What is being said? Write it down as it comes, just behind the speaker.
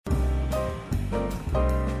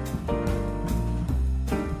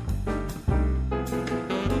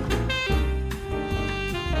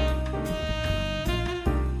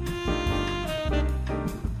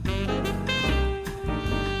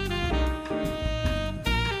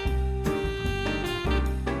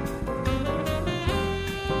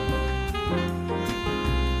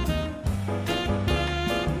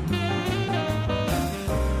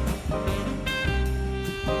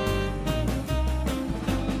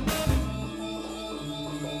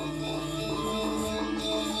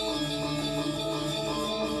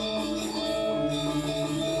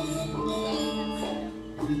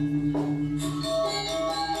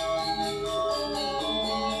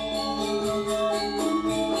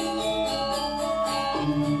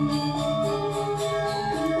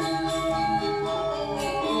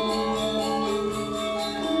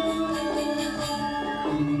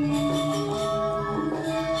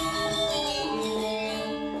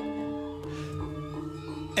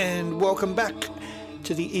and welcome back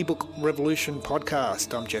to the eBook Revolution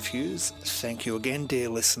podcast. I'm Jeff Hughes. Thank you again, dear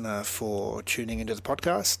listener, for tuning into the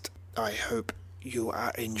podcast. I hope you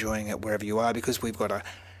are enjoying it wherever you are, because we've got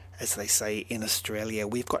as they say in Australia,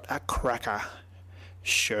 we've got a cracker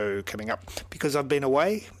show coming up, because I've been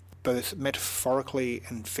away, both metaphorically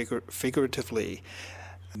and figuratively.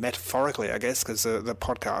 Metaphorically, I guess, because the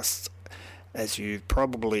podcast, as you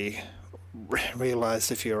probably realised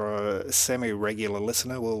if you're a semi-regular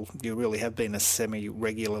listener, well, you really have been a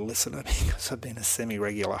semi-regular listener, because I've been a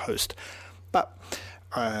semi-regular host. But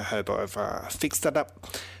I hope I've fixed that up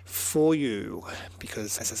for you,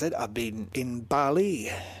 because, as I said, I've been in Bali,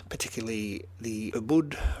 particularly the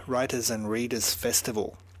Ubud Writers and Readers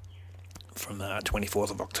Festival from the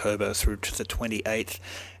 24th of October through to the 28th,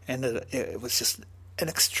 and it was just an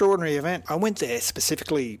extraordinary event. I went there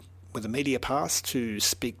specifically with a media pass to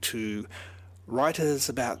speak to writers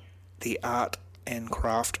about the art and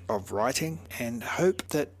craft of writing, and hope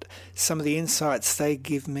that some of the insights they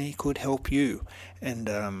give me could help you.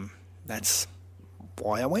 And that's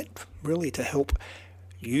why I went, really, to help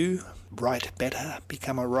you write better,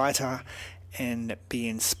 become a writer, and be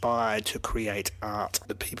inspired to create art.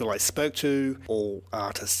 The people I spoke to, all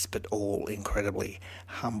artists, but all incredibly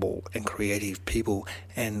humble and creative people,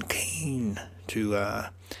 and keen to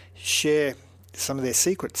share some of their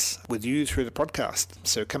secrets with you through the podcast.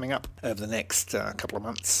 So coming up over the next couple of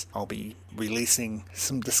months, I'll be releasing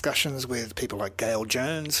some discussions with people like Gail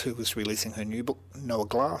Jones, who was releasing her new book, Noah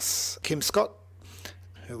Glass, Kim Scott,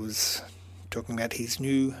 who was talking about his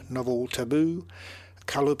new novel, Taboo,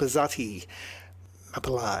 Kalu Pazati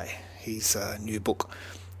Mapalai, his new book,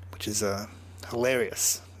 which is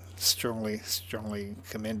hilarious, strongly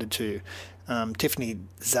commended to Tiffany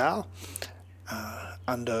Zhao.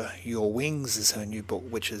 Under Your Wings is her new book,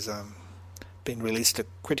 which has been released to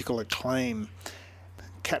critical acclaim.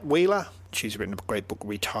 Kat Wheeler, she's written a great book,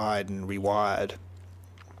 Retired and Rewired.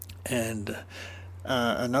 And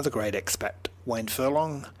another great expat, Wayne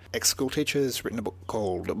Furlong, ex-school teacher, has written a book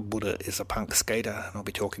called Buddha is a Punk Skater, and I'll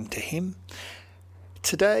be talking to him.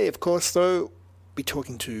 Today, of course, though, I'll be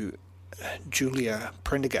talking to Julia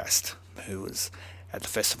Prendergast, who was at the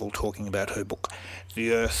festival talking about her book,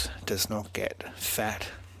 The Earth Does Not Get Fat,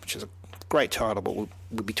 which is a great title, but we'll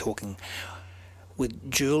be talking with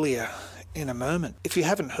Julia in a moment. If you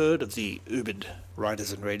haven't heard of the Ubud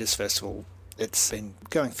Writers and Readers Festival, it's been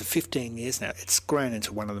going for 15 years now. It's grown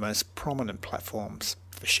into one of the most prominent platforms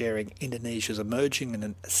for sharing Indonesia's emerging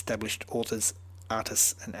and established authors,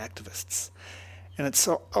 artists and activists. And it's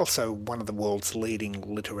also one of the world's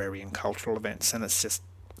leading literary and cultural events, and it's just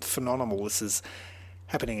phenomenal. This is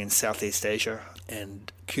happening in Southeast Asia,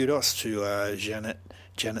 and kudos to Janet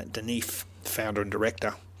Denif, founder and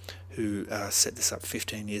director, who set this up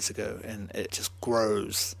 15 years ago, and it just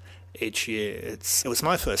grows each year. It was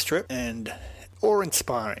my first trip, and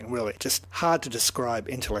awe-inspiring, really. Just hard to describe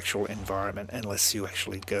intellectual environment unless you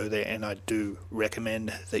actually go there, and I do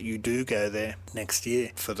recommend that you do go there next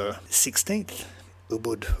year for the 16th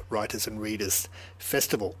Ubud Writers and Readers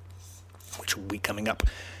Festival, which will be coming up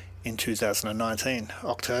in 2019,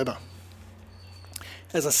 October.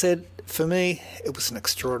 As I said, for me, it was an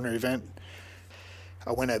extraordinary event.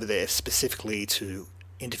 I went over there specifically to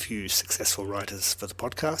interview successful writers for the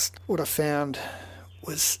podcast. What I found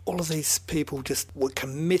was all of these people just were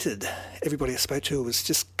committed. Everybody I spoke to was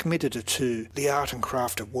just committed to the art and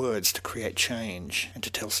craft of words, to create change and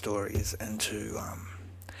to tell stories and to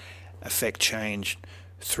affect change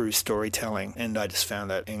through storytelling. And I just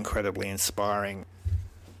found that incredibly inspiring.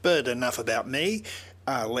 But enough about me.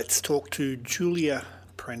 Let's talk to Julia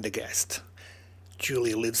Prendergast.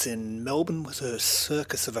 Julia lives in Melbourne with her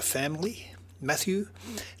circus of a family, Matthew.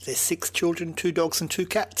 There's 6 children, 2 dogs and 2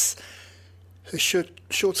 cats. Her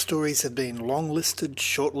short stories have been long-listed,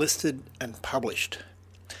 shortlisted and published.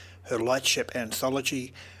 Her Lightship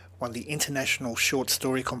anthology won the International Short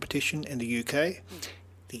Story Competition in the UK,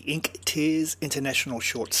 the Ink Tears International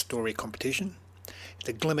Short Story Competition,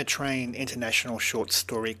 the Glimmer Train International Short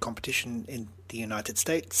Story Competition in the United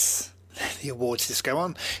States. The awards just go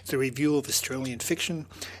on. The Review of Australian Fiction,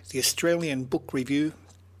 the Australian Book Review,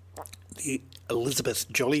 the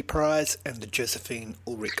Elizabeth Joly Prize, and the Josephine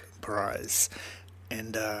Ulrich Prize.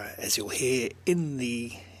 And as you'll hear in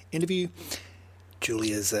the interview,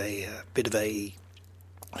 Julia's a bit of a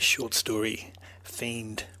short story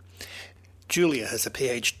fiend. Julia has a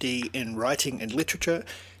PhD in Writing and Literature.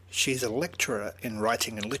 She's a lecturer in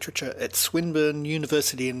Writing and Literature at Swinburne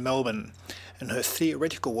University in Melbourne, and her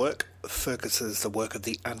theoretical work focuses the work of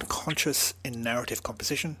the unconscious in narrative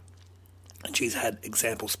composition. And she's had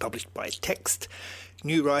examples published by Text,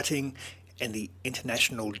 New Writing, and the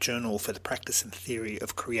International Journal for the Practice and Theory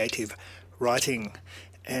of Creative Writing.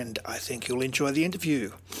 And I think you'll enjoy the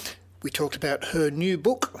interview. We talked about her new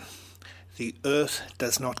book, The Earth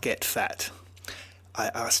Does Not Get Fat. I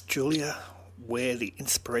asked Julia where the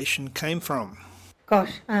inspiration came from.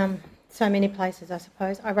 Gosh, so many places, I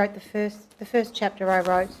suppose. I wrote the first chapter I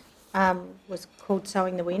wrote was called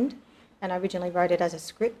Sowing the Wind, and I originally wrote it as a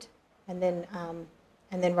script, and then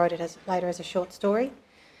wrote it later as a short story.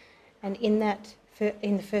 And in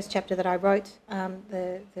the first chapter that I wrote,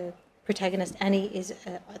 the protagonist Annie is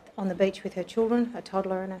on the beach with her children, a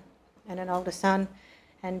toddler and an older son,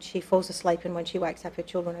 and she falls asleep, and when she wakes up, her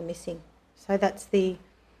children are missing. So that's the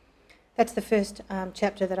first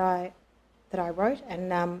chapter that I wrote,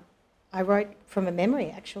 and I wrote from a memory.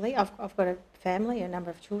 Actually, I've got a family, a number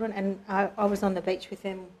of children, and I was on the beach with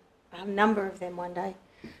them, a number of them one day,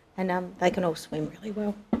 and they can all swim really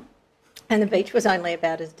well. And the beach was only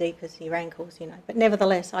about as deep as your ankles, But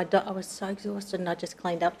nevertheless, I was so exhausted, and I just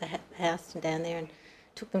cleaned up the house and down there and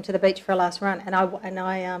took them to the beach for a last run. And I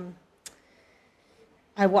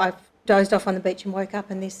dozed off on the beach and woke up,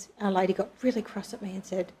 and this lady got really cross at me and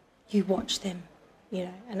said, "You watch them,"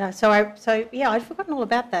 And so I'd forgotten all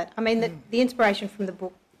about that. I mean, the inspiration from the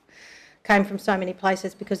book came from so many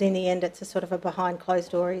places, because in the end, it's a sort of a behind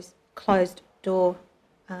closed door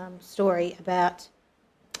story about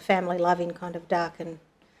family love in kind of dark and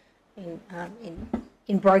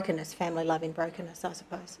in brokenness, family love in brokenness, I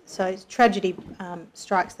suppose. So tragedy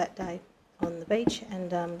strikes that day on the beach, and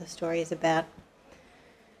the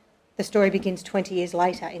story begins 20 years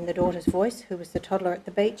later in the daughter's voice, who was the toddler at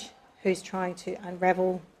the beach, who's trying to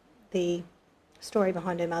unravel the story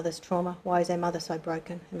behind her mother's trauma. Why is her mother so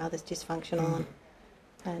broken? Her mother's dysfunctional,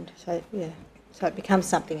 and so it becomes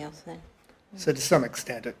something else then. So to some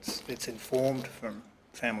extent, it's informed from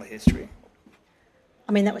family history.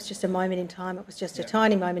 I mean, that was just a moment in time. It was just a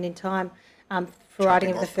tiny moment in time for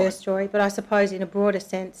writing of the first story. But I suppose in a broader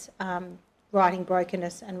sense, writing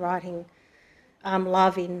brokenness and writing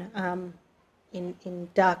love in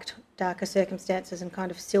darker circumstances and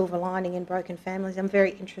kind of silver lining in broken families. I'm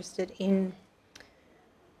very interested in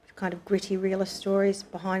kind of gritty realist stories,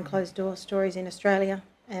 behind closed door stories in Australia,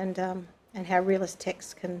 and how realist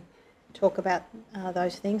texts can talk about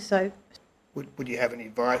those things. So, would you have any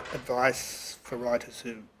advice for writers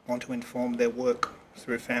who want to inform their work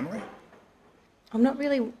through family? I'm not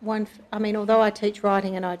really one. Although I teach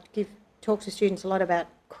writing and I talk to students a lot about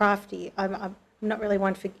crafty, I'm not really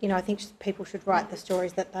one for. I think people should write the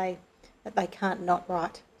stories that they can't not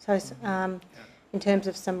write. So, in terms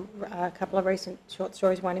of a couple of recent short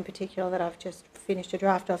stories, one in particular that I've just finished a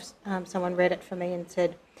draft of, someone read it for me and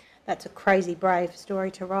said, "That's a crazy brave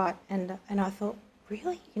story to write," and I thought,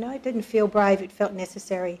 really, it didn't feel brave; it felt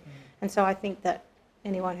necessary, and so I think that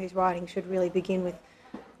anyone who's writing should really begin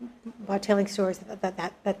by telling stories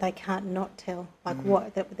that they can't not tell, like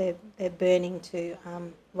what that they're burning to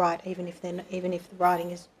write, even if the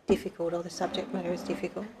writing is difficult or the subject matter is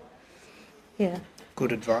difficult. Yeah.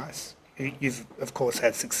 Good advice. You've of course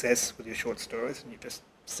had success with your short stories, and you just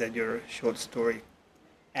said you're a short story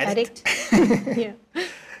addict. Yeah.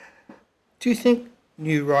 Do you think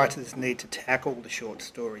new writers need to tackle the short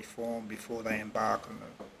story form before they embark on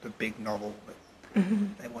the big novel that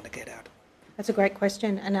they want to get out? That's a great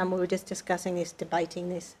question, and we were just debating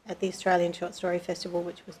this at the Australian Short Story Festival,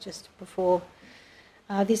 which was just before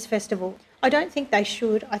this festival. I don't think they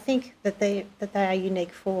should. I think that they are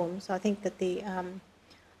unique forms. I think that the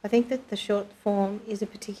short form is a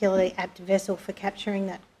particularly apt vessel for capturing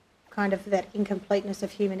that kind of that incompleteness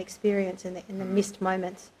of human experience in the missed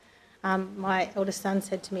moments. My eldest son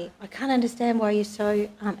said to me, "I can't understand why you're so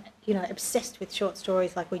obsessed with short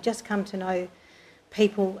stories. Like, we just come to know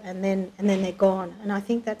people and then they're gone." And I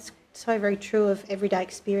think that's so very true of everyday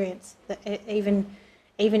experience, that even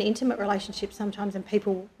intimate relationships sometimes, and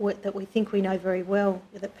people that we think we know very well,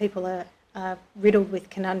 that people are riddled with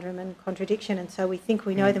conundrum and contradiction, and so we think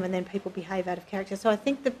we know them, and then people behave out of character. So I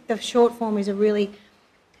think that the short form is a really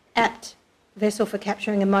apt vessel for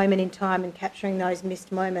capturing a moment in time and capturing those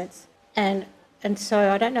missed moments. And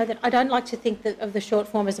so I don't like to think of the short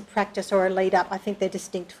form as a practice or a lead up. I think they're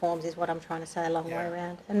distinct forms, is what I'm trying to say, a long way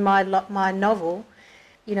around. And my novel,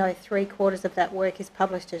 3/4 of that work is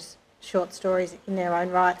published as short stories in their own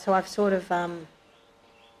right. So I've sort of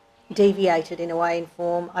deviated in a way in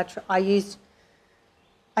form. I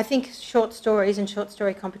think short stories and short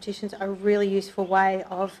story competitions are a really useful way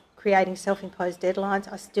of creating self-imposed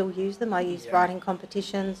deadlines. I still use them. I use writing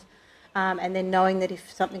competitions. And then knowing that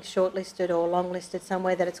if something's shortlisted or longlisted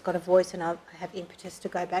somewhere, that it's got a voice and I have impetus to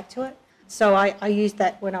go back to it. So I used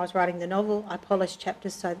that when I was writing the novel. I polished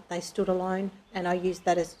chapters so that they stood alone, and I used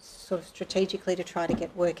that as sort of strategically to try to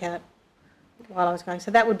get work out while I was going. So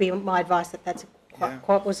that would be my advice, that's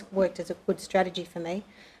quite worked as a good strategy for me,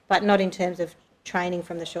 but not in terms of training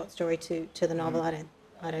from the short story to the novel.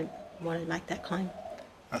 I don't want to make that claim.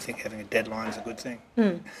 I think having a deadline is a good thing.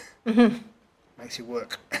 Makes you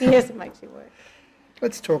work. Yes, it makes you work.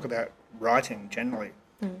 Let's talk about writing generally.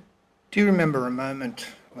 Do you remember a moment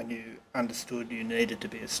when you understood you needed to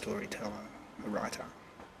be a storyteller, a writer?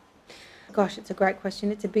 Gosh, it's a great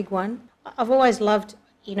question. It's a big one. I've always loved,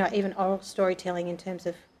 even oral storytelling in terms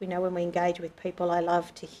of, when we engage with people, I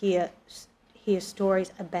love to hear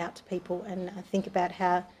stories about people, and I think about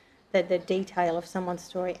how the detail of someone's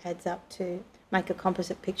story adds up to make a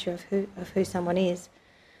composite picture of who someone is.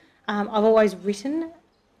 I've always written,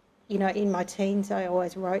 in my teens I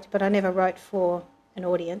always wrote, but I never wrote for an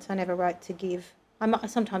audience. I never wrote to give. I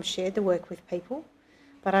sometimes shared the work with people,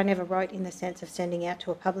 but I never wrote in the sense of sending out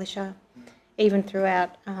to a publisher. Even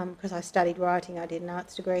throughout, because I studied writing, I did an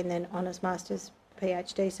arts degree and then honours masters,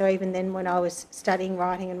 PhD. So even then, when I was studying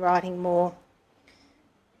writing and writing more,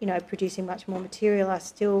 producing much more material, I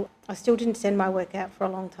still didn't send my work out for a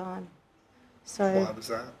long time. So why was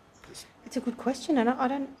that? It's a good question, and I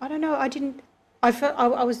don't know. I didn't. I felt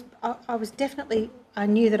I was definitely. I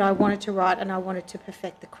knew that I wanted to write and I wanted to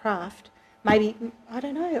perfect the craft. Maybe I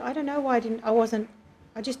don't know why I didn't.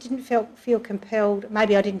 I just didn't feel compelled.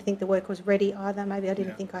 Maybe I didn't think the work was ready either. Maybe I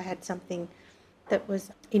didn't think I had something that was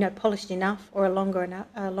polished enough or a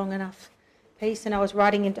long enough piece. And I was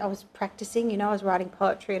writing and I was practicing. I was writing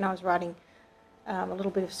poetry and I was writing a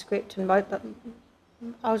little bit of script and but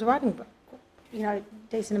I was writing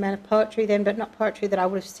decent amount of poetry then, but not poetry that I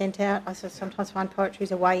would have sent out. I sometimes find poetry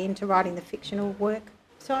is a way into writing the fictional work.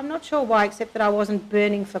 So I'm not sure why, except that I wasn't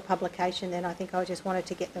burning for publication then. I think I just wanted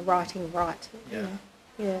to get the writing right.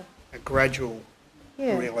 Yeah. A gradual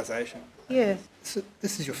realisation. Yeah. So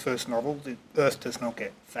this is your first novel, The Earth Does Not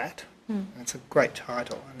Get Fat. And it's a great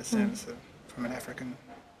title, I understand. It's from an African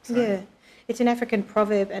saying. Yeah. It's an African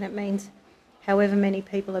proverb, and it means however many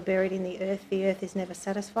people are buried in the earth is never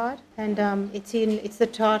satisfied. And it's the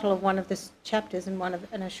title of one of the chapters in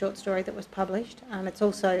a short story that was published. It's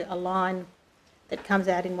also a line that comes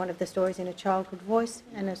out in one of the stories in a childhood voice,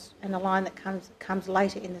 and a line that comes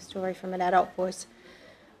later in the story from an adult voice.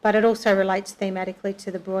 But it also relates thematically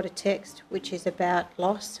to the broader text, which is about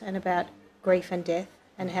loss and about grief and death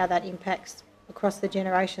and how that impacts across the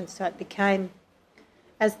generations. So it became,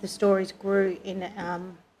 as the stories grew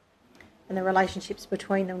and the relationships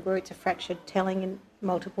between them grew, it's a fractured telling in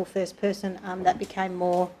multiple first person, that became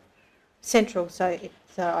more central. So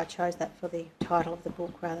I chose that for the title of the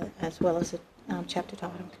book as well as the chapter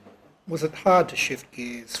title. Was it hard to shift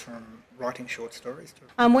gears from writing short stories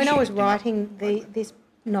to when I was writing this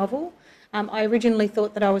novel, I originally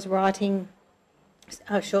thought that I was writing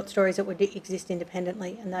short stories that would exist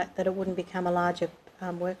independently and that it wouldn't become a larger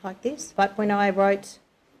work like this. But when I wrote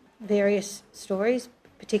various stories,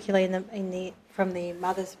 particularly from the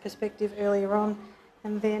mother's perspective earlier on,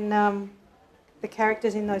 and then the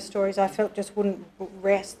characters in those stories I felt just wouldn't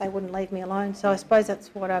rest, they wouldn't leave me alone. So I suppose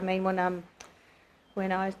that's what I mean when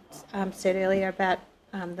I said earlier about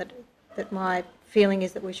that my feeling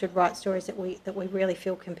is that we should write stories that we really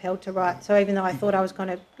feel compelled to write. So even though I thought I was going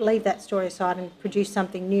to leave that story aside and produce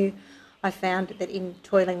something new, I found that in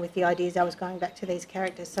toiling with the ideas I was going back to these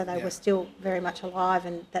characters, so they were still very much alive,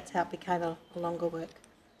 and that's how it became a longer work.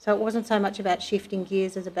 So it wasn't so much about shifting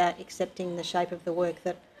gears as about accepting the shape of the work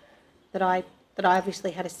that I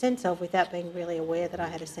obviously had a sense of without being really aware that I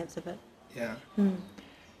had a sense of it. Yeah.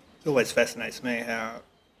 It always fascinates me how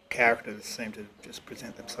characters seem to just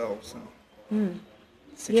present themselves in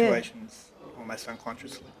situations almost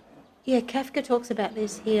unconsciously. Yeah, Kafka talks about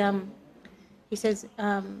this. He says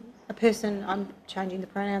a person, I'm changing the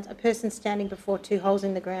pronouns, a person standing before two holes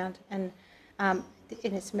in the ground, and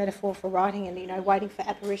in its metaphor for writing, and waiting for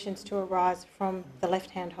apparitions to arise from the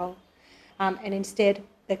left-hand hole, and instead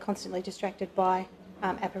they're constantly distracted by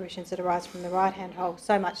apparitions that arise from the right-hand hole,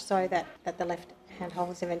 so much so that the left-hand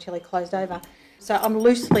hole is eventually closed over. So I'm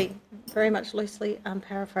very much loosely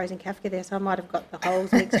paraphrasing Kafka there, so I might have got the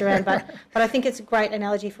holes mixed around, but I think it's a great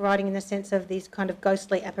analogy for writing in the sense of these kind of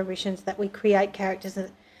ghostly apparitions that we create characters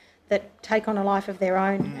that take on a life of their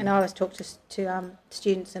own. And I always talk to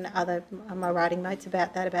students and other my writing mates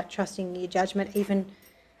about that, about trusting your judgment,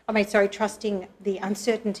 trusting the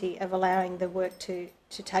uncertainty of allowing the work to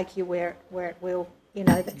take you where it will.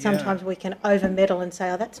 That sometimes we can over-meddle and say,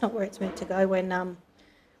 oh, that's not where it's meant to go,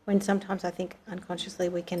 when sometimes I think unconsciously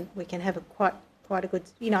we can have quite a good...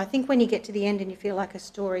 I think when you get to the end and you feel like a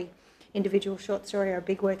story individual short story or a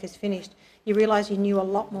big work is finished, you realise you knew a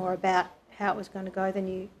lot more about how it was going to go than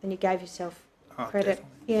you gave yourself credit.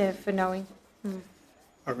 Definitely. Yeah, for knowing.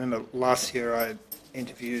 I remember last year I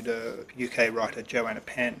interviewed a UK writer, Joanna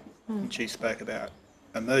Penn, and she spoke about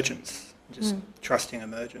emergence, just trusting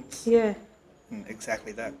emergence. Yeah. And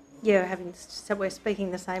exactly that. Yeah, so we're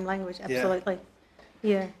speaking the same language, absolutely.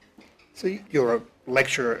 Yeah. So you're a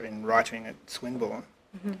lecturer in writing at Swinburne.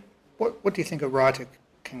 What do you think a writer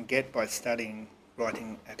can get by studying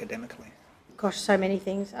writing academically? Gosh, so many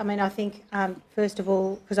things. I mean, I think, first of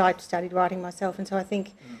all, because I studied writing myself, and so I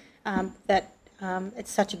think that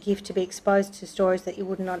it's such a gift to be exposed to stories that you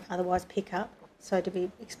would not otherwise pick up. So to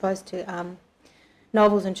be exposed to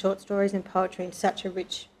novels and short stories and poetry in such a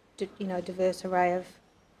rich, diverse array of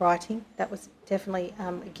writing, that was definitely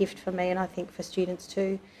a gift for me, and I think for students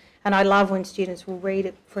too. And I love when students will read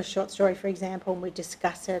it for a short story, for example, and we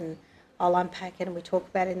discuss it, and I'll unpack it and we talk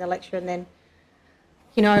about it in the lecture, and then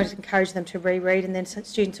I just encourage them to reread, and then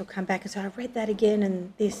students will come back and say, I read that again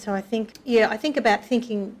and this. So I think about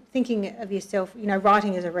thinking of yourself,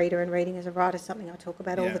 writing as a reader and reading as a writer is something I talk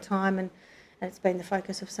about all the time, and it's been the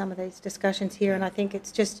focus of some of these discussions here, and I think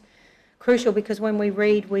it's just crucial because when we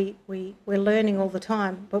read, we're learning all the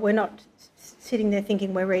time, but we're not sitting there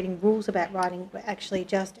thinking we're reading rules about writing. We're actually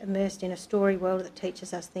just immersed in a story world that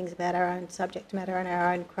teaches us things about our own subject matter and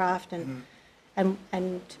our own craft, and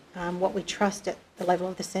what we trust at the level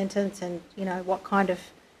of the sentence, and what kind of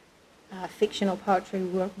fiction or poetry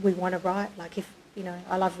we want to write. Like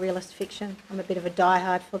I love realist fiction. I'm a bit of a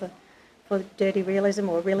diehard for the dirty realism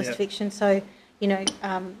or realist fiction. So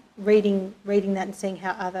reading that and seeing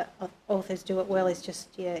how other authors do it well is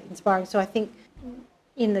just inspiring. So I think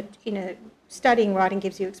studying writing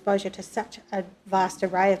gives you exposure to such a vast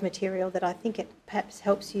array of material that I think it perhaps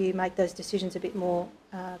helps you make those decisions a bit more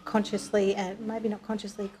consciously, and maybe not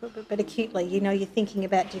consciously but acutely. You're thinking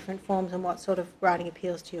about different forms and what sort of writing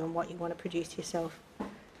appeals to you and what you want to produce yourself.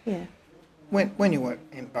 Yeah. When you were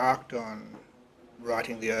embarked on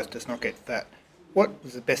writing The Earth Does Not Get Fat, what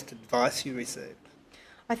was the best advice you received?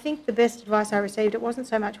 I think the best advice I received, it wasn't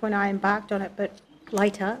so much when I embarked on it, but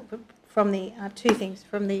later, from the two things,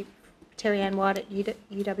 from the Terry Ann White at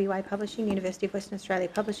UWA Publishing, University of Western Australia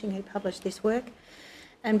Publishing, who published this work.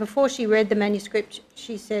 And before she read the manuscript,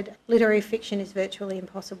 she said, literary fiction is virtually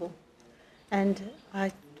impossible. And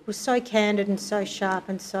I was so candid and so sharp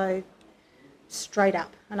and so straight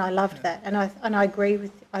up, and I loved that. And I agree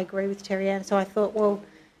with Terry Ann. So I thought, well,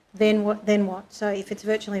 then what? So if it's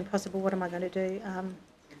virtually impossible, what am I going to do?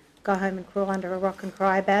 Go home and crawl under a rock and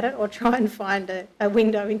cry about it, or try and find a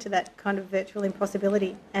window into that kind of virtual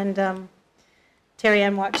impossibility? And Terry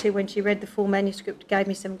Ann White, too, when she read the full manuscript, gave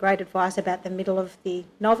me some great advice about the middle of the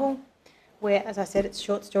novel, where, as I said, it's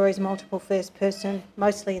short stories, multiple first person,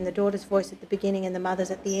 mostly in the daughter's voice at the beginning and the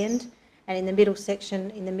mother's at the end. And in the middle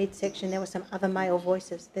section, in the mid-section, there were some other male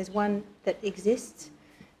voices. There's one that exists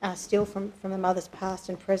still from the mother's past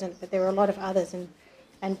and present, but there are a lot of others,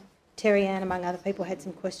 and Terry Ann, among other people, had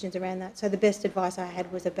some questions around that. So the best advice I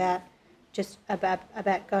had was about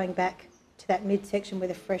going back to that midsection with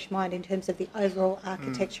a fresh mind in terms of the overall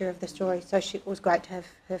architecture of the story. So it was great to have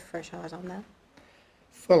her fresh eyes on that.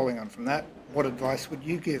 Following on from that, what advice would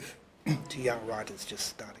you give to young writers just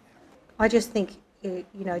starting out? I just think,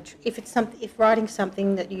 if writing's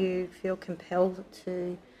something that you feel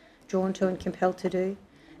drawn to and compelled to do,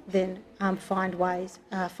 then find ways,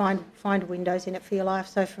 find windows in it for your life.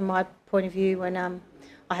 So from my point of view, when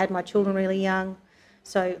I had my children really young,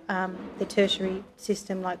 so the tertiary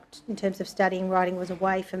system, like in terms of studying writing, was a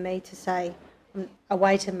way for me to say, a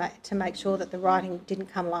way to make sure that the writing didn't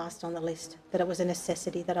come last on the list, that it was a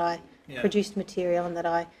necessity that I produced material and that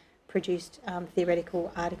I produced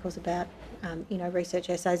theoretical articles about, research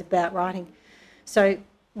essays about writing. So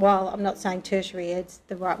while I'm not saying tertiary ed's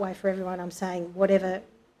the right way for everyone, I'm saying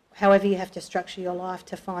however you have to structure your life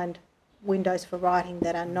to find windows for writing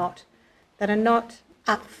that are not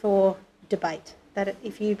up for debate. That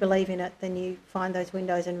if you believe in it, then you find those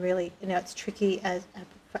windows, and really, it's tricky as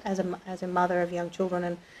a mother of young children,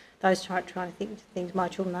 and those trying to think things. My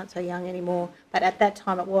children aren't so young anymore, but at that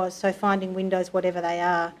time it was. So finding windows, whatever they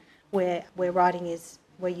are, where writing is,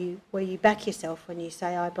 where you back yourself when you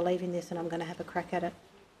say, I believe in this and I'm going to have a crack at it.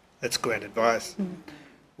 That's great advice.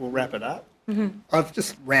 We'll wrap it up. I've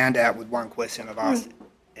just round out with one question I've asked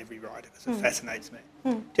every writer because it fascinates me. Do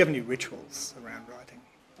you have any rituals around writing?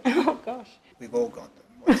 Oh gosh. We've all got them.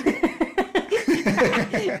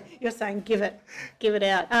 You're saying give it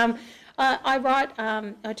out. I write,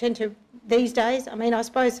 I tend to, these days, I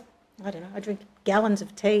suppose, I don't know, I drink gallons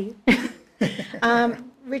of tea.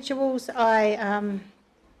 Rituals, I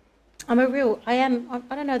I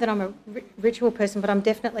don't know that I'm a ritual person, but I'm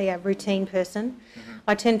definitely a routine person.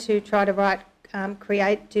 I tend to try to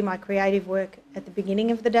do my creative work at the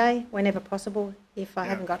beginning of the day, whenever possible, if I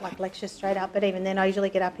haven't got like lectures straight up. But even then, I usually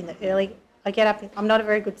get up in the early. I'm not a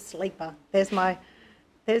very good sleeper. There's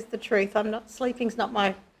the truth. Sleeping's not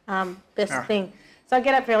my best thing. So I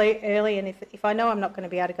get up really early, and if I know I'm not going to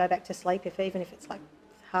be able to go back to sleep, even if it's like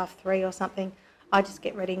 3:30 or something, I just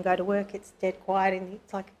get ready and go to work. It's dead quiet, and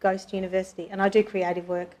it's like a ghost university. And I do creative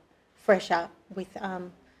work fresh up with,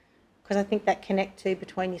 because I think that connect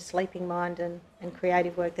between your sleeping mind and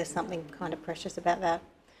creative work, there's something kind of precious about that.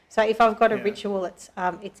 So if I've got a ritual, it's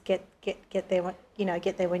get there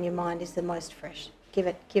when your mind is the most fresh. Give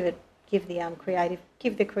the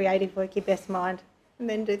creative work your best mind, and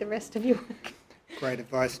then do the rest of your work. Great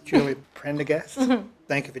advice. Julia Prendergast,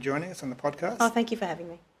 thank you for joining us on the podcast. Oh, thank you for having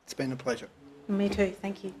me. It's been a pleasure. Me too,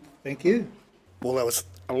 thank you. Thank you. Well, that was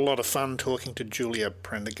a lot of fun talking to Julia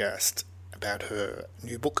Prendergast about her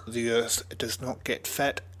new book, The Earth Does Not Get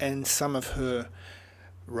Fat, and some of her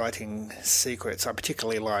writing secrets. I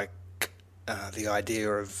particularly like the idea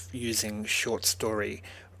of using short story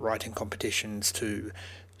writing competitions to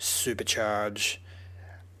supercharge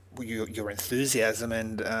your enthusiasm,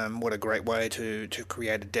 and what a great way to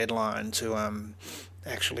create a deadline to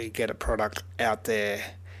actually get a product out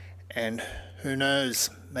there, and who knows,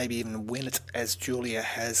 maybe even win it as Julia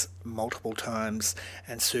has multiple times,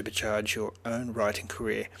 and supercharge your own writing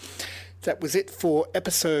career. That was it for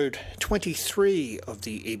episode 23 of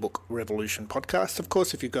the eBook Revolution podcast. Of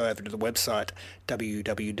course, if you go over to the website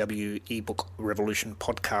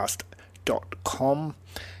www.ebookrevolutionpodcast.com,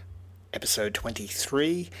 episode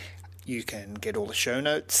 23, you can get all the show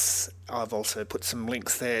notes. I've also put some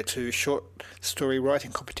links there to short story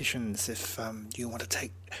writing competitions if you want to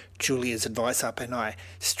take Julia's advice up, and I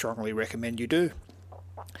strongly recommend you do.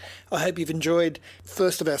 I hope you've enjoyed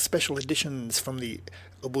first of our special editions from the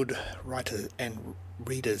Ubud Writers and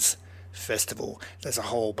Readers Festival. There's a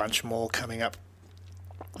whole bunch more coming up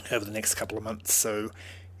over the next couple of months, so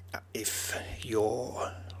if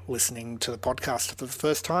you're listening to the podcast for the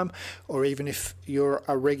first time, or even if you're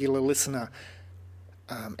a regular listener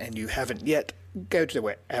and you haven't yet, go to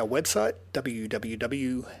our website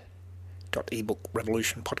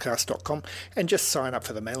www.ebookrevolutionpodcast.com and just sign up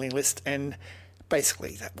for the mailing list, and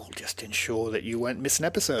basically that will just ensure that you won't miss an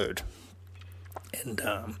episode. And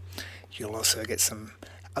you'll also get some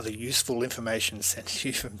other useful information sent to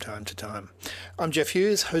you from time to time. I'm Jeff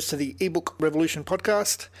Hughes, host of the eBook Revolution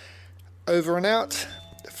podcast. Over and out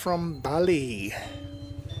from Bali.